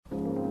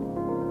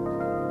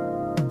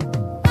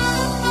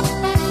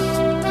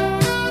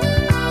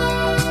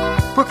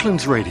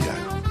Brooklands Radio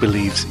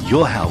believes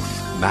your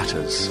health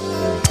matters.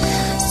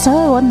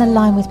 So on the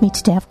line with me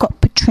today, I've got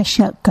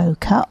Patricia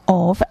Goka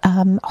of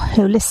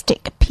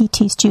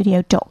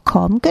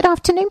holisticptstudio.com. Good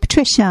afternoon,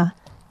 Patricia.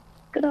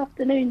 Good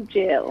afternoon,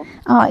 Jill.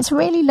 Oh, it's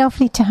really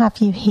lovely to have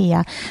you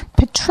here.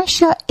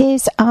 Patricia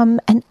is an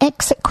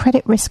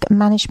ex-credit risk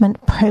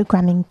management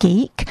programming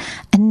geek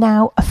and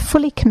now a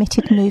fully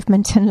committed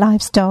movement and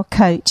lifestyle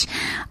coach.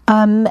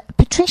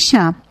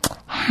 Patricia,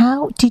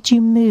 how did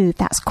you move?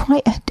 That's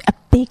quite a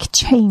big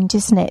change,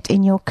 isn't it,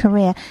 in your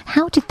career?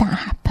 How did that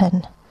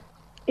happen?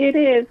 It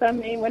is. I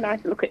mean, when I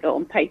look at it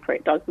on paper,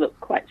 it does look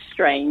quite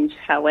strange.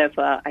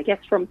 However, I guess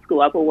from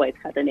school, I've always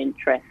had an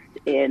interest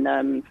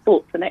in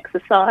sports and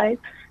exercise.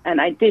 And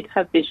I did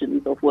have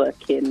visions of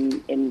work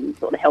in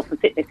sort of health and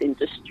fitness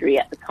industry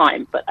at the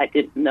time, but I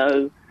didn't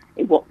know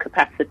in what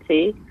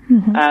capacity.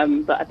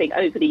 Mm-hmm. But I think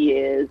over the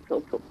years,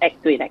 sort of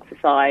doing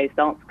exercise,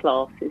 dance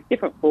classes,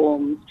 different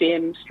forms,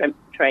 gym, strength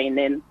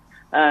training,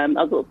 I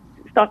was sort of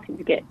starting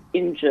to get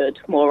injured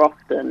more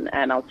often,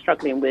 and I was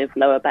struggling with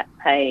lower back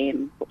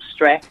pain,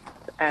 stress,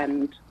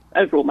 and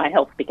overall my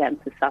health began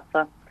to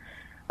suffer.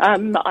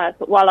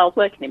 While I was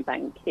working in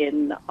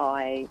banking,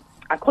 I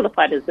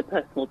qualified as a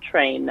personal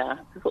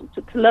trainer to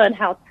learn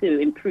how to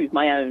improve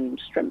my own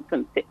strength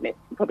and fitness,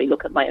 and probably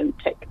look at my own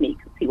technique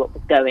and see what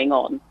was going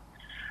on.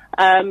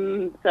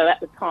 So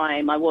at the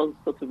time, I was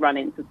sort of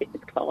running some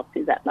fitness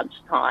classes at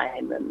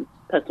lunchtime and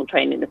personal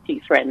training a few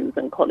friends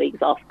and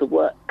colleagues after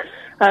work,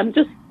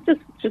 just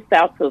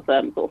out of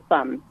sort of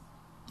fun.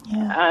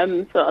 Yeah.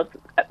 So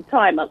at the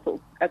time, as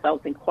I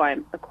was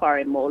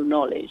acquiring more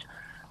knowledge,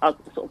 I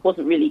sort of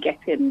wasn't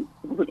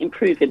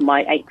improving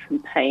my aches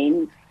and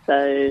pains.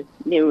 So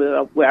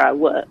near where I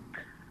work,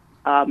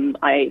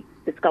 I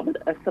discovered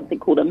something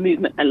called a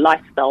movement and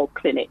lifestyle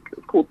clinic.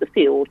 It's called The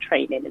Field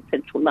Training in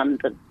central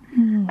London.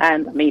 Mm.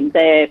 And I mean,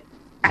 their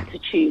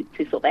attitude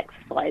to sort of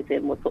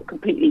exercising was sort of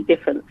completely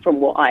different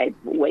from what I'd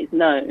always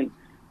known.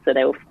 So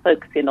they were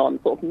focusing on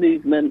sort of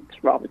movement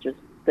rather just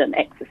than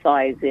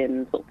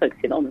exercising, sort of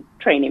focusing on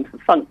training for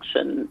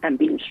function and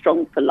being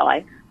strong for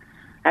life.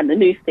 And the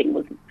new thing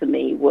for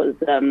me was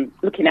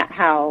looking at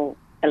how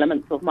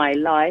elements of my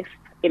life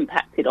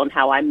impacted on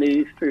how I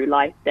move through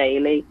life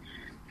daily.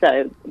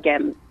 So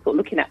again, sort of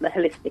looking at the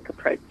holistic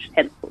approach,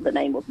 hence the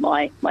name of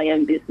my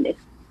own business.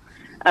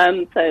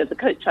 So the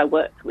coach I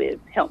worked with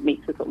helped me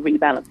to sort of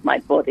rebalance my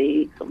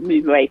body, sort of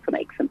move away from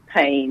aches and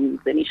pains,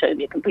 and he showed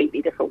me a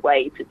completely different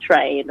way to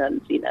train,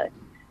 and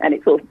and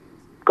it sort of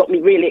got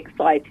me really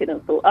excited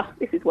and thought,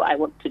 this is what I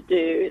want to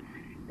do.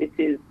 This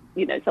is,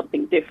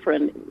 something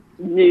different,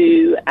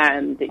 new,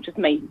 and it just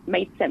made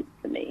sense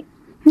to me.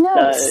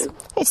 No,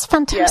 it's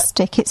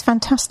fantastic. Yeah. It's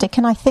fantastic.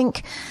 And I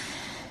think,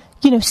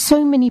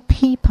 so many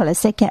people,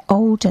 as they get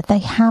older, they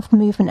have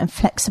movement and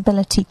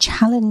flexibility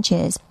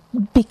challenges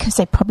because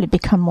they probably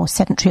become more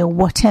sedentary or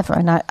whatever.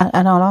 And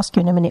I'll ask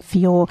you in a minute for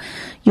your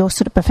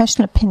sort of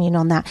professional opinion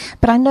on that.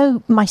 But I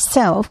know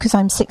myself, because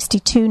I'm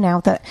 62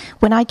 now, that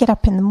when I get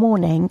up in the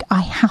morning,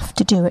 I have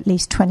to do at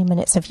least 20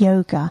 minutes of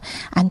yoga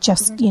and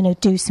just,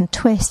 do some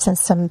twists and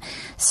some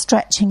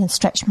stretching and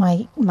stretch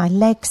my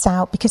legs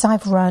out, because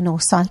I've run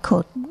or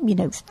cycled,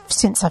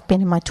 since I've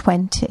been in my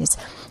 20s.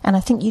 And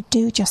I think you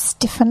do just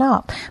stiffen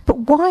up. But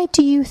why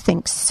do you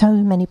think so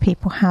many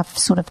people have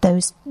sort of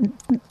those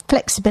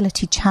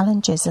flexibility challenges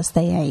as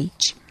they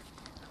age?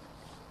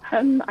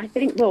 I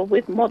think,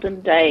 with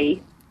modern day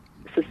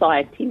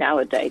society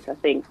nowadays, I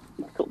think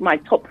my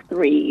top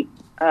three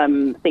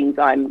things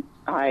I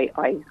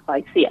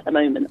see at the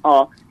moment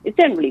is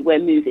generally we're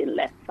moving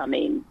less. I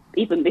mean,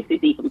 this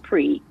is even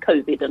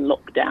pre-COVID and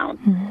lockdown.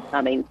 Mm-hmm.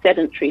 I mean,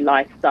 sedentary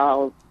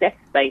lifestyles,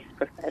 desk-based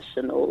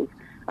professionals.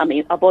 I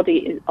mean, our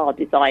bodies are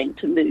designed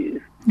to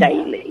move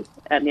daily,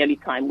 and the only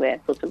time we're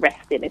sort of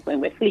resting is when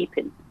we're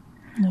sleeping.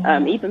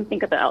 Yeah. Even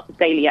think about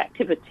daily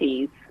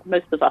activities.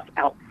 Most of us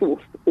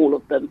outsource all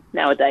of them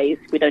nowadays.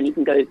 We don't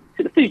even go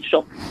to the food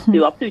shop,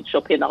 do our food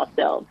shopping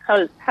ourselves.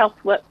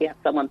 Housework, we have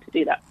someone to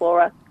do that for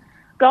us.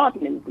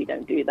 Gardening, we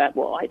don't do that.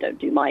 Well, I don't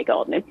do my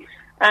gardening.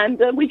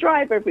 And we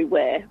drive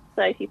everywhere.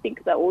 So if you think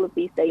about all of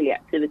these daily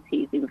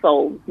activities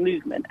involve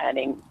movement and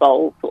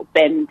involve sort of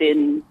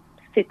bending,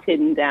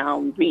 sitting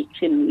down,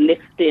 reaching,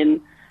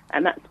 lifting,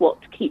 and that's what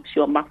keeps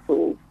your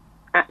muscles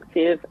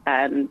active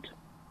and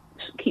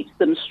keeps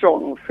them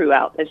strong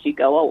throughout as you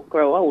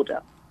grow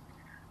older.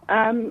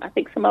 I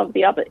think some of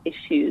the other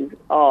issues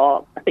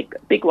are, I think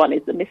a big one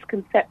is the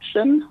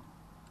misconception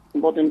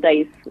in modern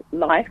day's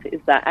life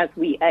is that as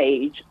we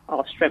age,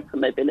 our strength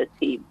and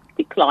mobility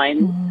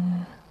declines.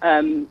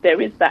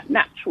 There is that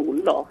natural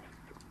loss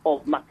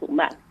of muscle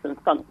mass and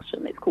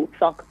function. It's called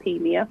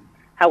sarcopenia.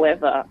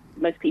 However,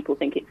 most people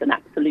think it's an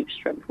absolute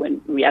strength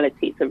when in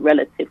reality it's a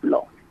relative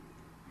loss.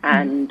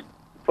 And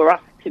for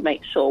us to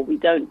make sure we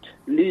don't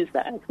lose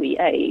that as we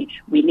age,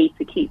 we need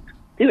to keep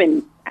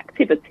doing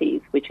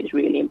activities, which is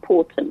really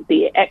important,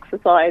 be it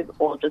exercise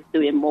or just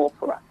doing more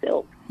for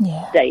ourselves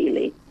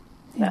daily.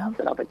 That's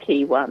another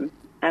key one.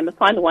 And the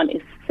final one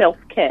is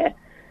self-care.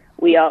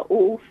 we are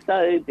all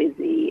so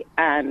busy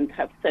and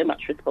have so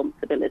much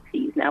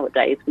responsibilities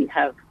nowadays. We've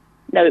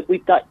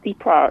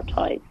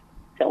deprioritized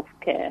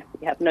self-care.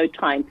 We have no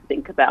time to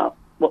think about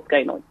what's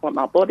going on in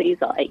our bodies,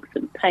 our aches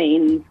and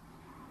pains,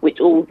 which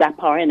all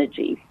zap our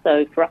energy.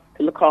 So for us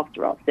to look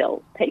after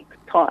ourselves takes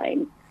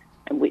time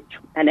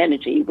and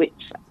energy,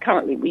 which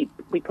currently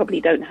we probably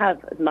don't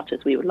have as much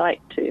as we would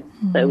like to.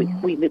 So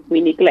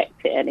we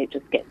neglect it, and it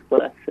just gets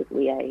worse as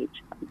we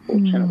age,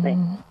 unfortunately.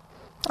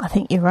 I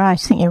think you're right.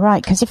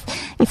 Because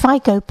if I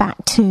go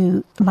back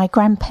to my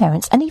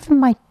grandparents and even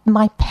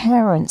my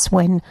parents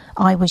when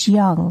I was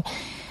young,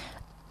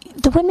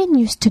 the women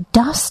used to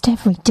dust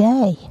every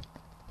day.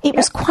 It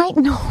was quite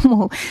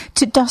normal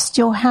to dust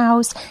your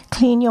house,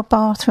 clean your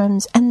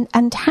bathrooms,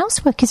 and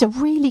housework is a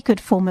really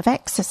good form of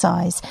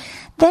exercise.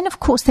 Then,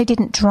 of course, they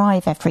didn't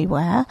drive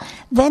everywhere.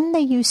 Then they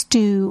used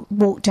to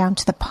walk down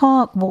to the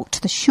park, walk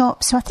to the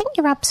shop. So I think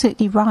you're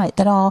absolutely right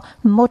that our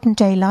modern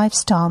day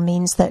lifestyle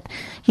means that,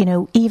 you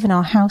know, even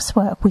our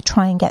housework, we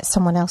try and get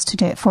someone else to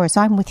do it for us.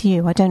 I'm with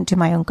you. I don't do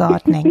my own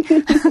gardening.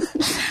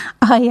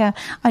 I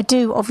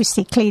do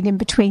obviously clean in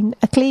between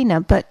a cleaner,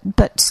 but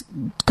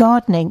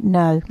gardening,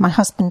 no. My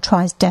husband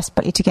tries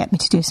desperately to get me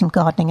to do some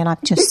gardening, and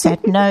I've just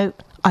said, no,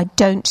 I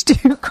don't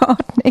do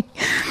gardening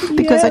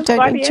because I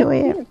don't enjoy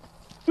it.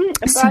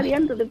 And by the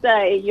end of the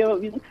day,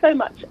 you're in so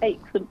much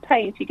aches and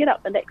pains. You get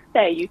up the next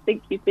day, you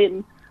think you've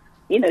been,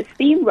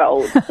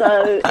 steamrolled.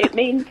 So it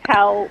means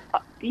how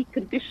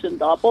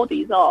deconditioned our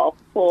bodies are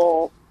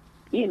for,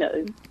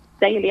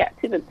 daily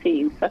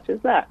activities such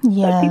as that.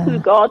 Yeah. So people who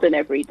garden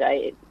every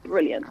day, it's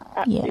brilliant,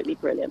 absolutely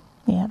brilliant.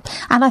 Yeah.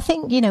 And I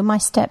think, my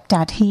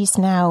stepdad, he's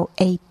now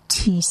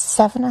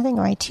 87, I think,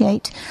 or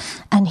 88,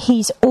 and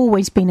he's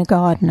always been a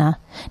gardener.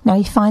 Now,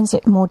 he finds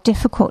it more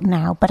difficult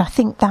now, but I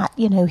think that,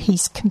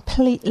 he's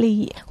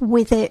completely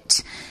with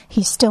it.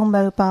 He's still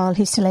mobile.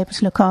 He's still able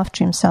to look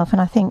after himself.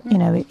 And I think,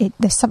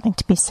 there's something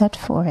to be said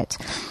for it.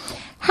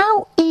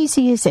 How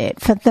easy is it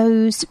for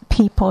those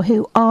people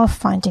who are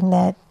finding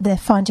they're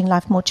finding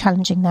life more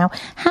challenging now?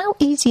 How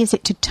easy is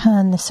it to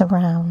turn this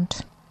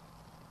around?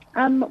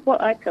 What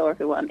I tell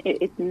everyone,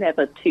 it's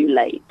never too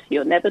late.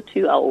 You're never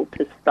too old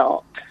to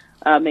start.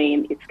 I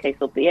mean, it's a case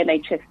of the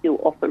NHS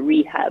still offer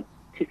rehab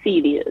to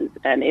seniors,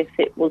 and if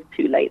it was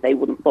too late, they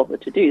wouldn't bother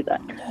to do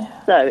that.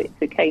 Yeah. So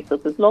it's a case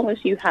of as long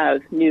as you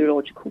have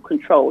neurological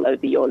control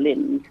over your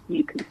limbs,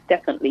 you can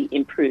definitely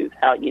improve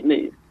how you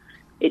move.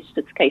 It's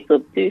just a case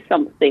of do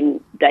something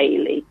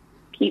daily.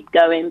 Keep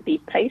going, be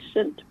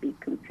patient, be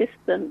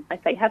consistent. I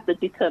say have the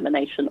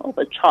determination of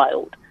a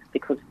child,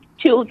 because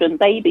children,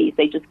 babies,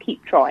 they just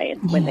keep trying.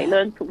 Yeah. When they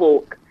learn to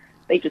walk,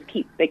 they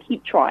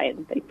keep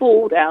trying. They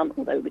fall down,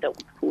 although we don't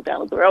want to fall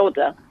down as we're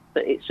older,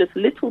 but it's just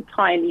little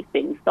tiny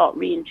things. Start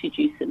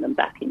reintroducing them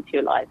back into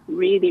your life.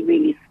 Really,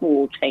 really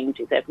small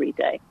changes every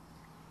day.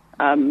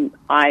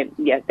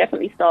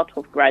 Definitely start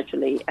off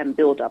gradually and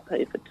build up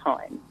over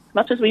time. As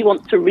much as we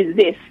want to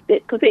resist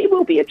it, because it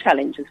will be a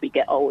challenge as we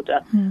get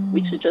older,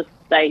 we should just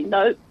say,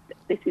 no,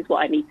 this is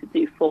what I need to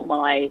do for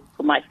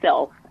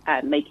myself,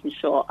 and making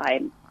sure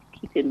I'm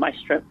keeping my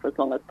strength for as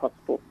long as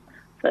possible.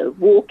 So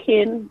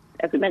walking,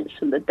 as we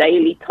mentioned, the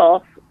daily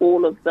tasks,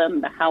 all of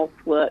them, the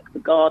housework, the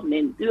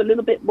gardening, do a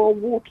little bit more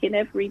walking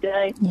every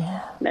day.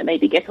 Yeah.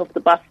 Maybe get off the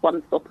bus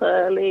one stop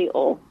early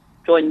or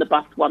join the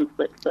bus one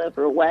step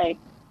further away.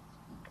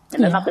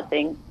 And another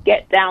thing,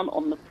 get down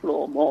on the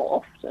floor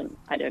more often.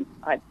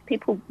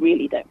 People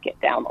really don't get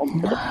down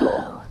onto the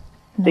floor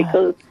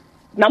because,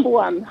 number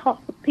one,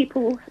 half the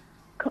people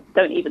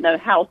don't even know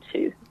how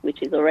to,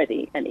 which is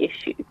already an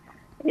issue.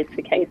 It's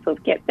a case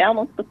of get down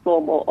onto the floor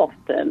more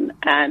often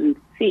and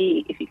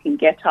see if you can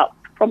get up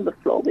from the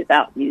floor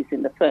without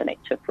using the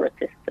furniture for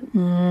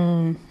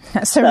assistance.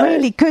 That's a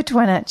really good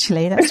one,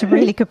 actually. That's a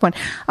really good one.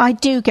 I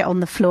do get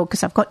on the floor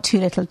because I've got two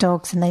little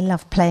dogs and they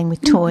love playing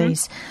with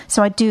toys.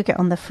 So I do get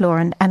on the floor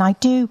and I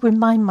do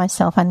remind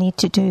myself I need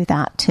to do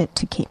that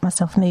to keep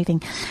myself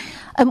moving.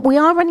 We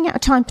are running out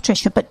of time,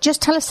 Patricia, but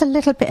just tell us a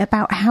little bit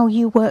about how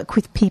you work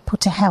with people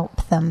to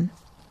help them.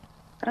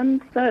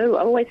 So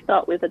I always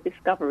start with a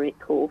discovery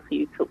call for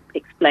you to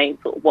explain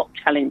sort of what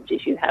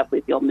challenges you have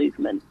with your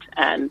movement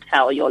and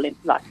how your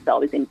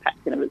lifestyle is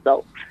impacting a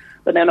result.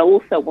 But then I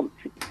also want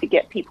to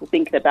get people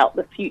thinking about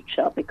the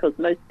future, because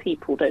most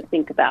people don't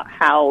think about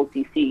how do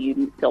you see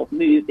yourself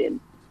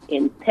moving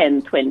in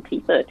 10,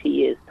 20, 30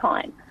 years'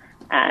 time.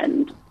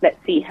 And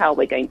let's see how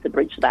we're going to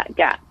bridge that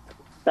gap.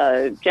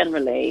 So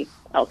generally,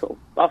 after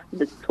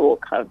this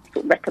talk, I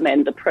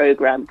recommend a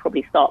program,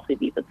 probably starts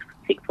with either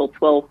 6 or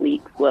 12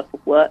 weeks worth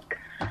of work.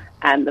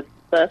 And the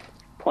first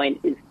point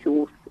is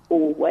to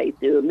always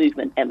do a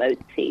movement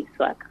MOT.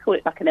 So I call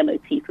it like an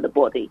MOT for the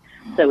body.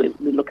 So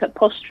we look at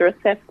posture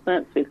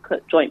assessments, we look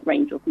at joint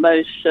range of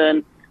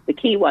motion. The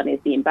key one is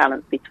the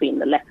imbalance between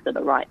the left and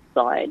the right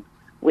side,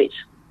 which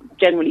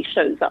generally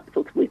shows up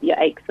sort of with your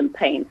aches and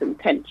pains and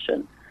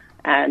tension.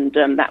 And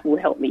that will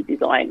help me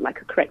design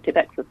like a corrective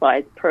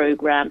exercise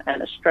program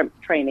and a strength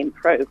training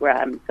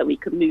program, so we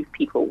can move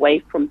people away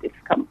from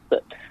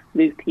discomfort,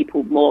 move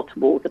people more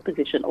towards a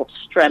position of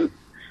strength,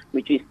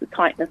 reduce the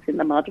tightness in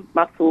the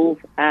muscles,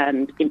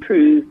 and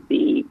improve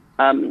the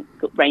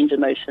range of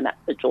motion at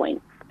the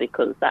joints,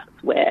 because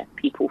that's where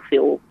people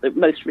feel the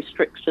most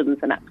restrictions,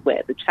 and that's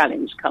where the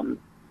challenge comes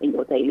in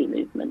your daily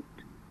movement.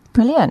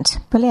 Brilliant,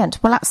 brilliant.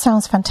 Well, that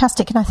sounds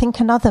fantastic. And I think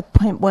another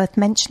point worth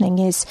mentioning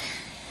is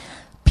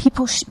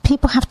people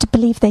have to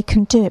believe they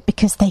can do it,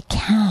 because they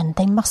can.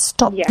 They must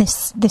stop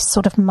this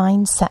sort of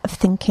mindset of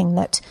thinking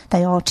that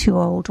they are too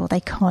old or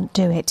they can't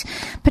do it.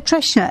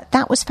 Patricia,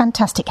 that was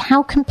fantastic.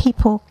 How can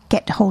people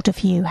get hold of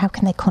you? How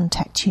can they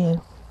contact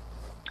you?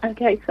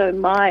 Okay, so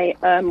my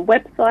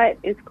website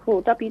is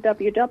called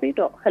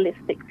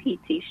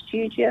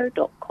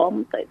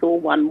www.holisticptstudio.com, so it's all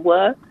one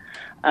word.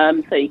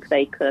 So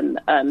they can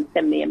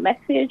send me a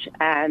message,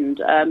 and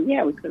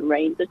we can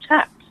arrange a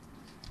chat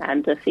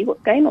and see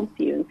what's going on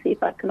for you, and see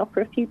if I can offer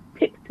a few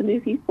tips to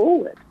move you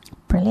forward.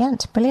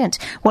 Brilliant, brilliant.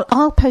 Well,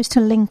 I'll post a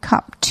link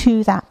up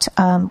to that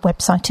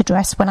website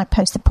address when I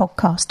post the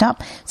podcast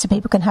up, so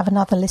people can have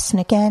another listen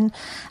again.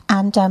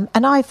 And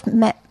I've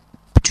met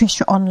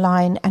Patricia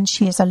online, and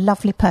she is a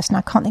lovely person.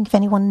 I can't think of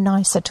anyone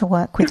nicer to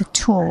work with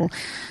at all.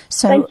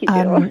 So, thank you,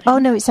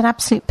 it's an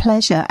absolute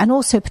pleasure. And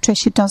also,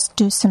 Patricia does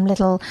do some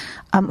little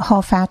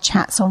half-hour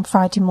chats on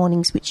Friday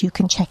mornings, which you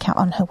can check out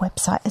on her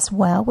website as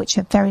well, which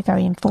are very,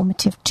 very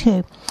informative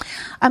too.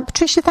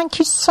 Patricia, thank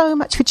you so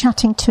much for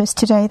chatting to us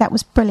today. That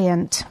was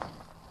brilliant.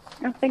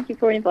 Oh, thank you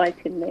for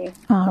inviting me.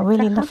 Oh,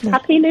 really lovely.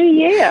 Happy New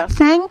Year.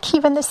 Thank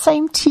you, and the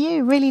same to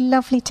you. Really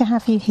lovely to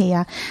have you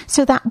here.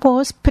 So that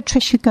was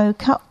Patricia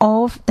Goka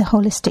of the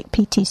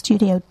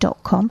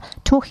holisticptstudio.com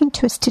talking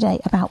to us today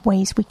about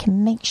ways we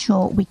can make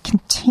sure we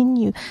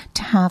continue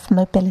to have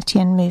mobility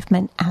and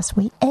movement as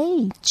we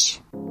age.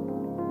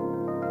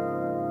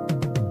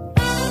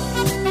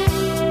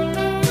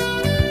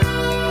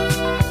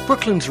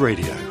 Brooklands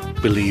Radio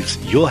believes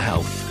your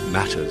health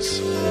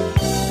matters.